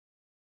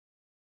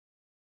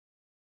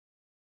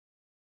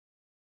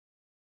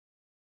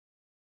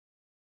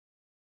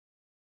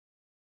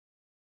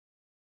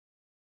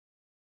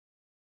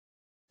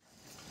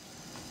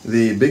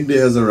The big day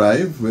has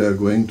arrived. We are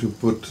going to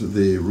put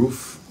the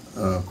roof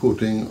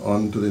coating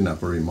onto the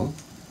Naparima.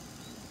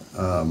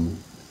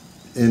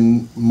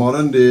 In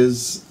modern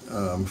days,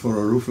 for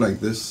a roof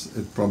like this,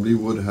 it probably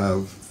would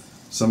have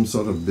some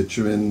sort of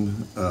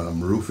bitumen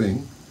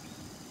roofing.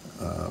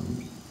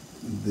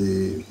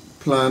 The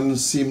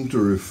plans seem to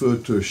refer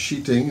to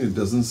sheeting. It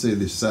doesn't say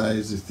the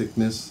size, the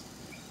thickness,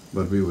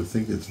 but we would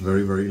think it's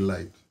very, very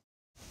light.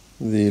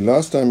 The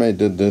last time I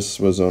did this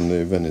was on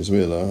the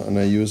Venezuela, and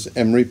I used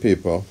emery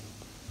paper.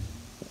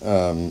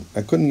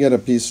 I couldn't get a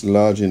piece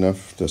large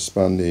enough to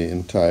span the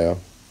entire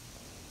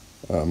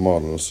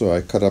model, so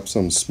I cut up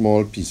some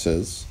small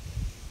pieces.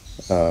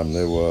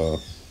 They were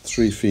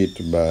 3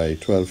 feet by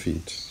 12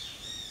 feet,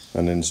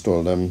 and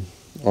installed them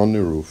on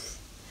the roof.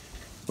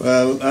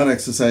 Well, that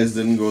exercise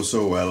didn't go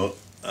so well,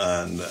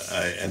 and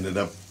I ended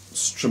up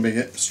stripping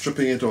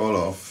it all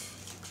off.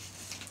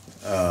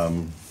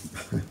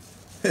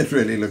 It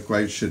really looked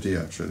quite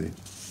shitty, actually.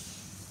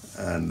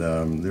 And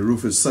the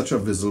roof is such a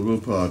visible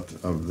part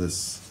of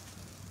this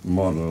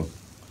model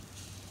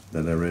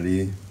that I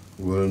really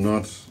will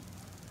not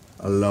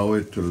allow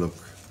it to look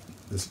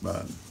this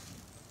bad.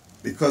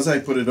 Because I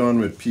put it on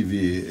with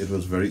PVA, it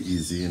was very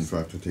easy, in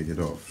fact, to take it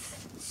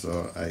off.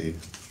 So I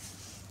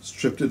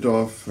stripped it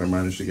off. I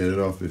managed to get it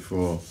off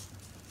before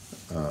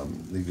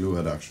the glue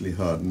had actually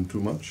hardened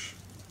too much,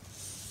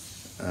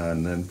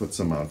 and then put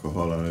some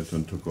alcohol on it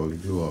and took all the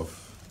glue off.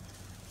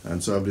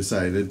 And so I've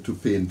decided to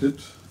paint it,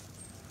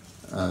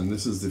 and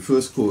this is the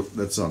first coat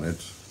that's on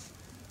it.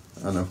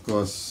 And of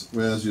course,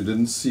 whereas you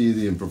didn't see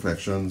the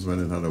imperfections when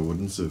it had a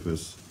wooden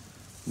surface,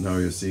 now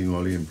you're seeing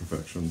all the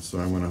imperfections. So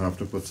I'm going to have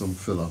to put some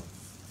filler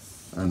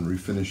and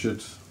refinish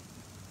it.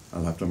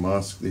 I'll have to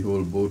mask the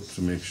whole boat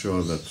to make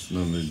sure that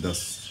none of the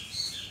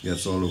dust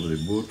gets all over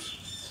the boat.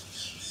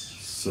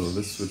 So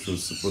this, which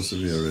was supposed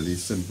to be a really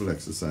simple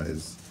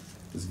exercise,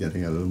 is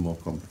getting a little more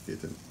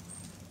complicated.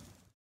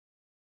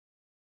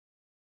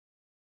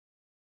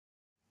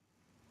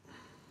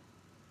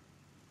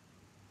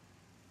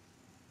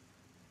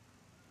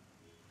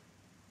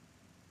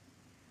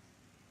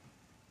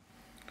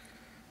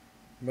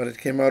 But it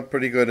came out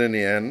pretty good in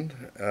the end.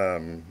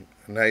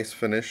 Nice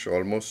finish,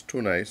 almost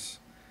too nice.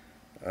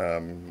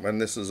 When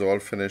this is all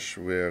finished,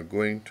 we're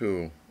going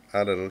to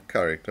add a little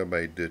character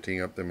by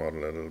dirtying up the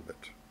model a little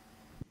bit.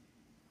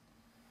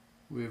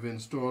 We've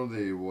installed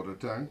the water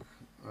tank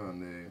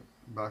on the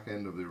back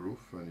end of the roof,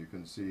 and you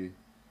can see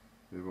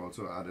we've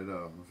also added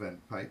a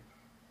vent pipe.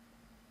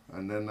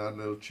 And then that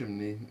little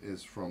chimney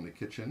is from the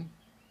kitchen.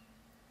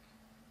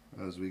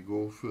 As we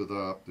go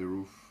further up the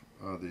roof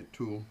are the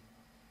two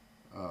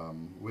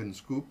wind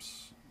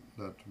scoops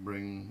that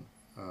bring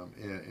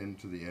air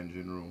into the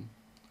engine room,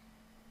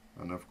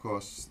 and of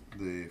course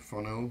the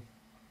funnel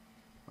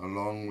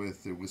along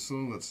with the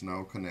whistle that's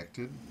now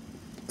connected,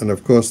 and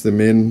of course the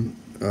main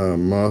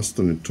mast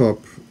on the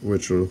top,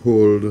 which will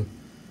hold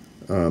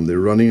the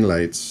running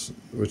lights,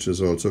 which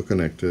is also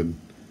connected,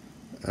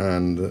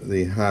 and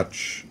the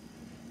hatch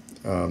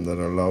that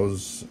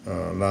allows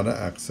ladder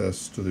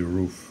access to the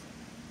roof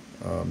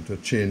to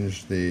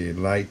change the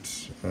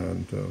light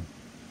and to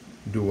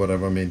do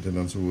whatever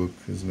maintenance work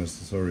is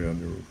necessary on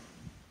the roof.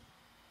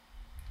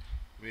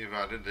 We've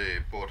added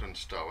the port and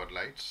starboard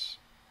lights,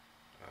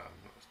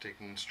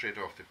 taken straight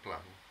off the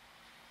plan.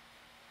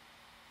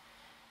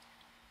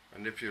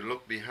 And if you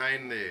look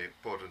behind the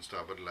port and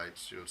starboard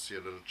lights, you'll see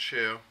a little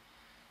chair.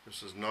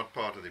 This is not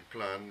part of the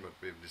plan, but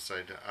we've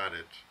decided to add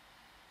it.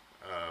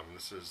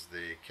 This is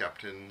the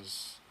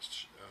captain's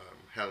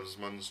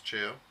helmsman's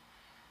chair.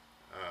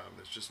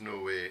 There's just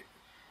no way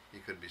he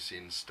could be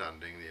seen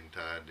standing the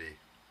entire day.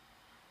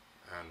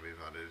 And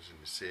we've added it in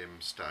the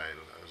same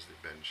style as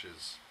the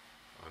benches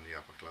on the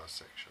upper class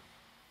section.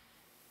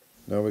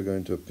 Now we're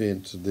going to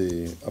paint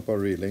the upper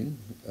railing.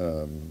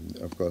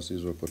 Of course,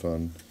 these were put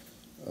on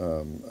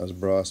as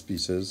brass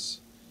pieces,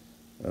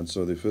 and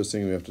so the first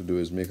thing we have to do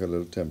is make a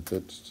little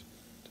template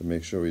to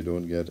make sure we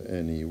don't get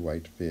any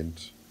white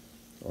paint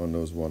on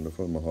those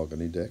wonderful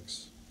mahogany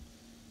decks.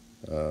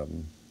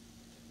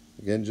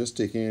 Again, just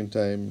taking in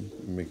time,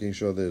 making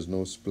sure there's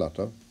no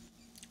splatter.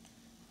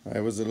 I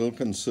was a little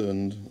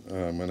concerned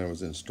when I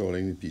was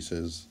installing the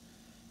pieces,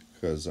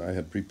 because I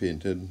had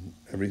pre-painted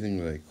everything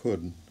that I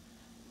could,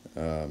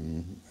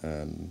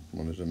 and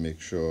wanted to make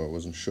sure, I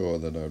wasn't sure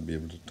that I would be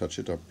able to touch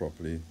it up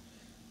properly,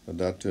 but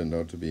that turned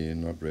out to be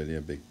not really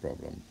a big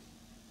problem.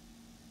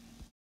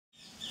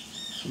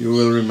 You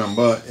will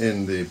remember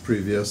in the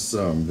previous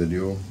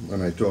video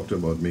when I talked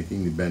about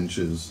making the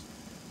benches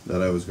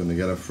that I was going to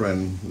get a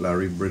friend,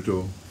 Larry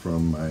Brito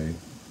from my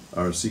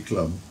RC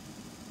club,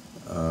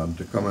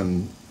 to come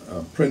and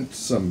print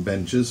some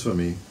benches for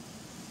me,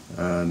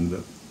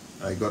 and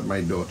I got my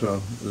daughter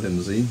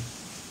Lindsay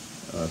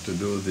to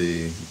do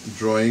the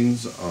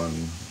drawings on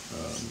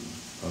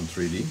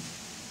 3D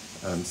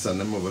and send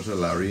them over to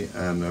Larry,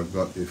 and I've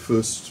got the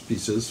first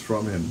pieces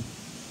from him,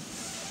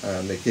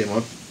 and they came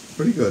out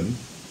pretty good.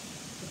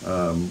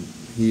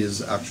 He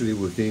is actually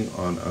working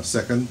on a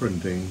second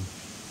printing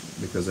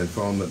because I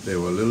found that they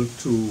were a little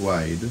too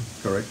wide,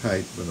 correct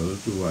height, but a little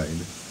too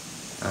wide.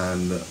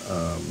 And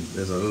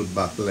there's a little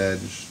back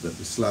ledge that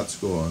the slats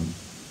go on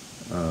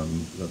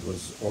that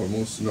was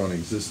almost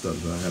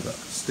non-existent. I had to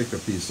stick a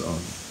piece on.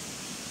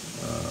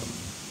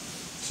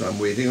 So I'm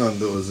waiting on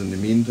those. In the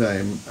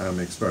meantime, I'm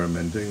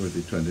experimenting with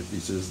the 20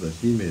 pieces that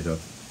he made up,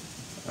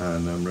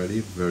 and I'm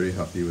really very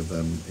happy with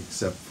them,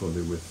 except for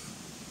the width.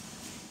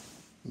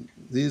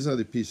 These are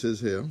the pieces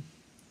here.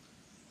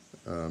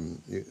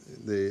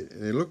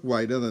 They look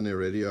wider than they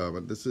really are,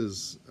 but this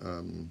is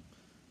a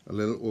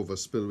little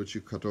overspill which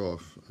you cut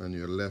off, and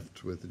you're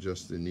left with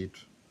just the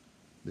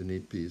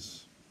neat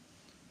piece.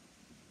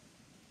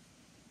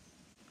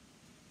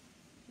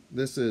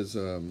 This is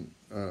a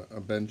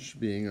bench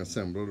being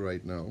assembled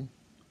right now.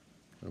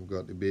 I've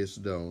got the base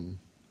down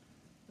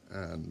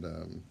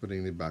and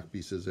putting the back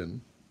pieces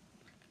in.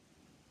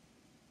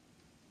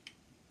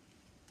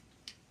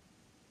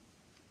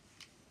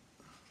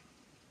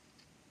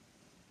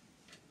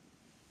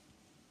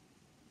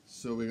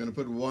 So we're going to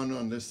put one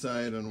on this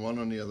side and one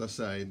on the other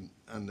side,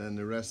 and then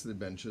the rest of the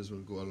benches will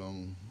go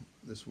along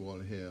this wall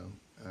here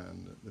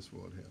and this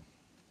wall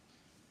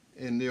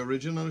here. In the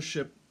original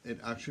ship, it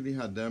actually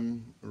had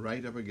them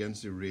right up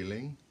against the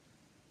railing.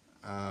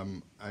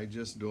 I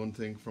just don't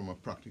think from a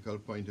practical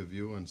point of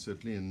view, and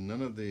certainly in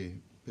none of the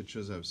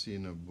pictures I've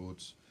seen of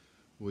boats,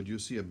 would you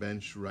see a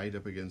bench right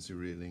up against the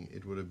railing.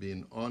 It would have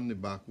been on the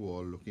back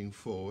wall looking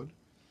forward.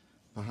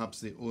 Perhaps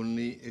the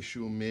only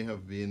issue may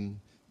have been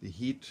the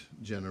heat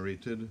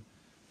generated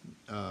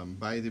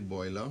by the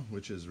boiler,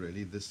 which is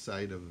really this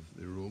side of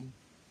the room.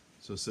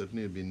 So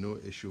certainly it'd be no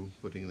issue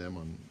putting them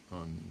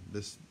on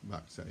this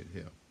back side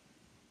here.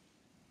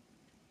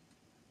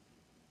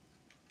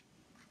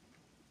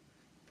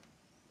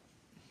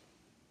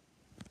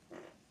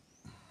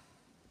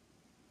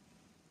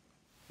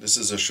 This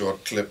is a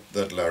short clip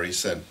that Larry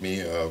sent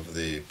me of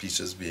the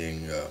pieces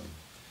being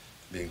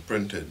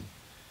printed.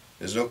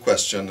 There's no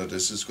question that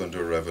this is going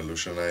to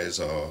revolutionize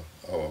our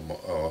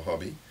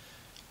hobby,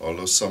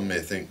 although some may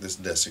think this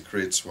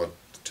desecrates what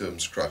the term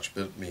scratch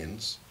built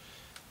means.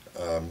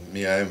 I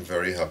am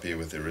very happy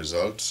with the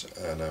results,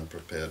 and I'm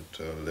prepared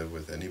to live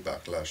with any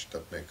backlash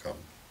that may come.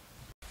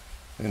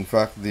 In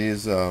fact,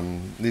 these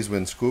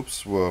wind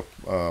scoops were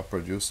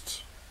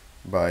produced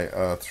by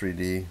a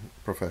 3D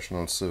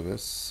professional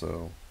service.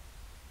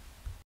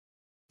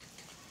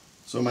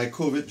 So my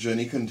COVID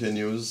journey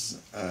continues,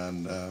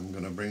 and I'm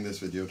going to bring this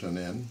video to an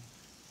end,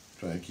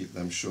 try and keep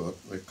them short.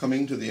 We're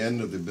coming to the end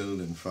of the build,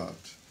 in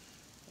fact,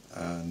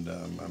 and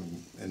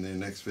in the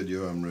next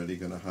video I'm really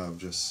going to have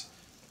just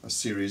a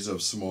series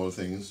of small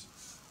things.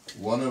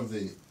 One of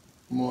the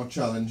more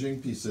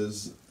challenging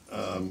pieces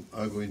I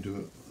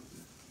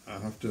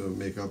have to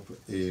make up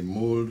a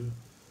mold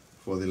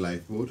for the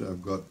lifeboat.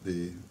 I've got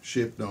the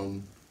shape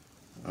down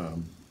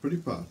pretty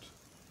part.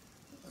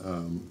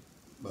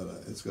 But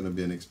it's going to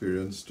be an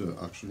experience to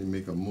actually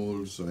make a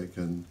mold so I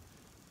can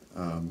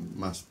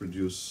mass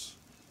produce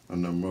a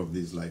number of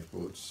these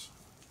lifeboats.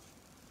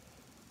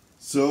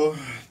 So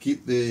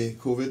keep the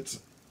COVID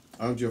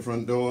out your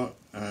front door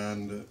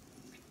and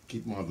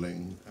keep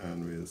modeling,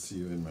 and we'll see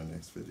you in my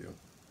next video.